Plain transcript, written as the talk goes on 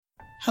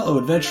Hello,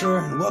 adventurer,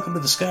 and welcome to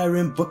the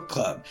Skyrim Book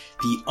Club,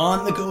 the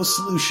on-the-go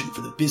solution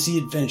for the busy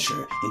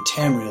adventurer in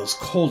Tamriel's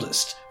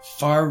coldest,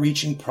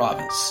 far-reaching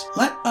province.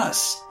 Let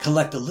us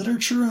collect the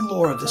literature and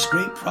lore of this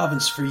great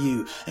province for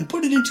you and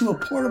put it into a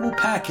portable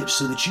package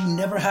so that you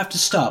never have to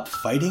stop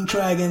fighting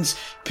dragons,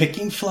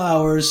 picking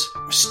flowers,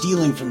 or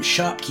stealing from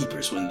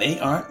shopkeepers when they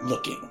aren't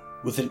looking.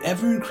 With an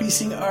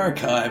ever-increasing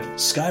archive,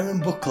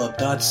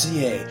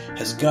 SkyrimBookClub.ca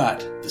has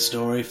got the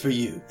story for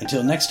you.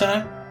 Until next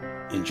time,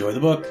 enjoy the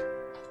book.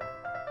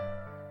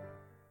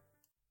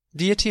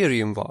 The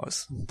Aetherium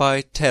Wars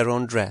by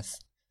Teron Dreth,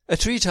 a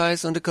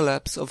treatise on the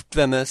collapse of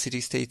Dwemer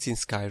city-states in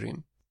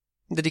Skyrim,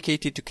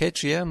 dedicated to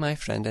Ketria, my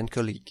friend and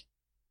colleague.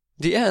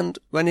 The end,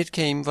 when it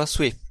came, was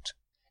swift.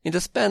 In the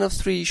span of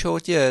 3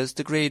 short years,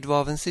 the great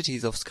dwarven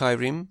cities of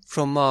Skyrim,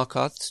 from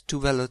Markarth to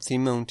Velothi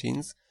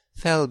Mountains,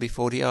 fell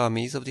before the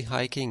armies of the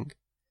High King.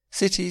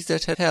 Cities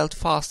that had held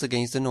fast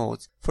against the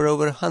Nords for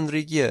over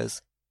 100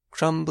 years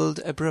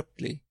crumbled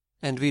abruptly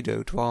and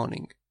without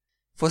warning.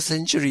 For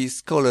centuries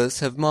scholars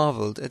have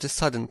marvelled at the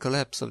sudden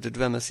collapse of the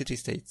Dwemer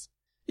city-states.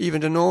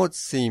 Even the Nords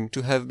seem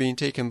to have been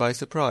taken by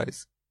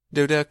surprise,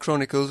 though their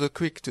chronicles were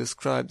quick to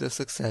ascribe their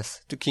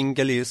success to King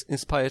Gelir's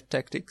inspired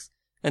tactics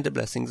and the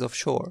blessings of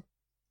Shor.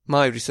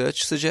 My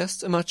research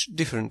suggests a much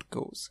different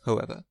cause,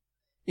 however.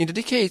 In the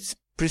decades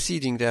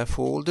preceding their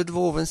fall, the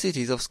dwarven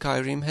cities of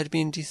Skyrim had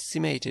been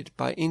decimated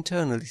by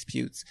internal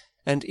disputes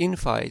and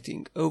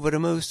infighting over a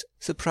most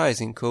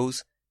surprising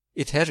cause,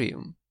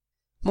 Aetherium.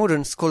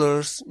 Modern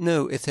scholars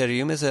know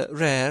Aetherium as a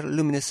rare,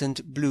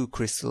 luminescent blue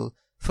crystal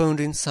found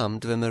in some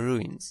Dwemer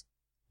ruins.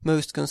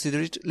 Most consider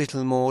it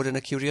little more than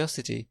a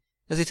curiosity,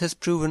 as it has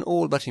proven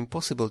all but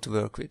impossible to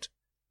work with.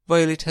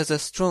 While it has a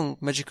strong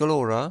magical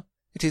aura,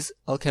 it is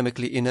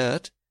alchemically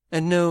inert,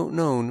 and no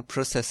known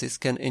processes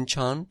can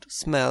enchant,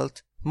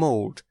 smelt,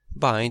 mould,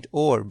 bind,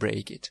 or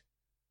break it.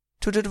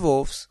 To the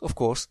dwarfs, of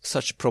course,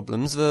 such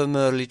problems were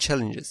merely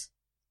challenges.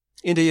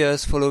 In the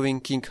years following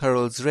King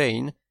Harald's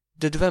reign,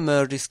 the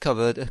Dwemer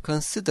discovered a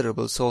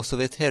considerable source of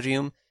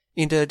Aetherium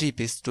in their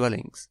deepest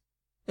dwellings.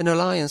 An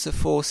alliance of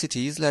 4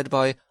 cities led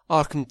by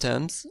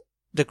Arkham-Thames,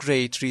 the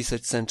great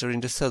research centre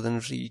in the southern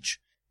reach,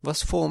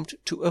 was formed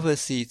to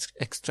oversee its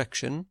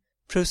extraction,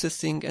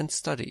 processing and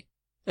study,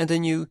 and a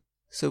new,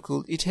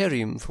 so-called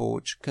Aetherium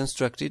forge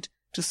constructed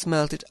to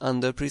smelt it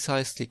under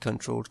precisely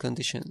controlled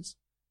conditions.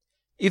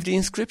 If the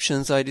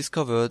inscriptions I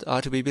discovered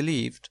are to be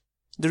believed,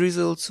 the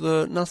results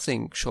were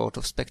nothing short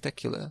of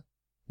spectacular.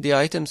 The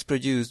items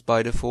produced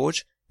by the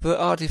forge were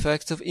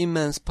artifacts of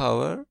immense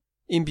power,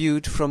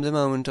 imbued from the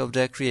moment of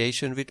their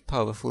creation with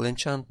powerful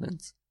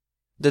enchantments.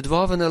 The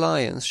Dwarven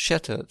alliance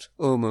shattered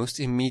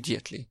almost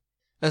immediately,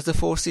 as the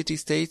 4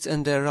 city-states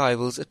and their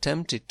rivals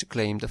attempted to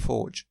claim the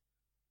forge.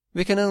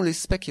 We can only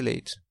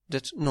speculate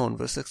that none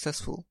were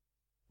successful.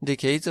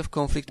 Decades of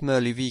conflict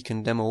merely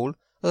weakened them all,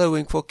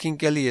 allowing for King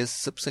Gelir's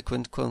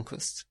subsequent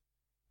conquest.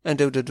 And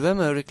though the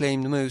Dwemer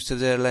reclaimed most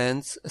of their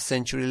lands a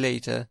century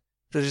later,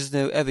 there is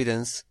no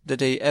evidence that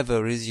they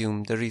ever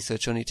resumed the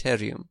research on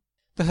Aetherium.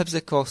 Perhaps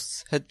the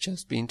costs had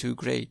just been too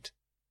great.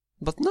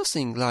 But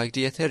nothing like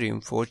the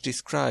Aetherium forge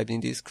described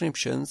in the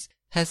inscriptions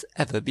has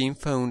ever been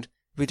found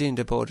within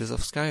the borders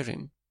of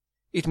Skyrim.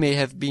 It may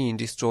have been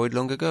destroyed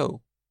long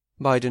ago,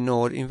 by the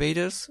Nord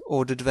invaders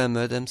or the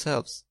Dwemer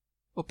themselves.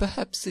 Or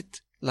perhaps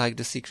it, like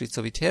the secrets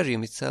of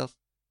Aetherium itself,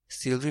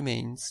 still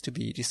remains to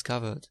be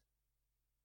discovered.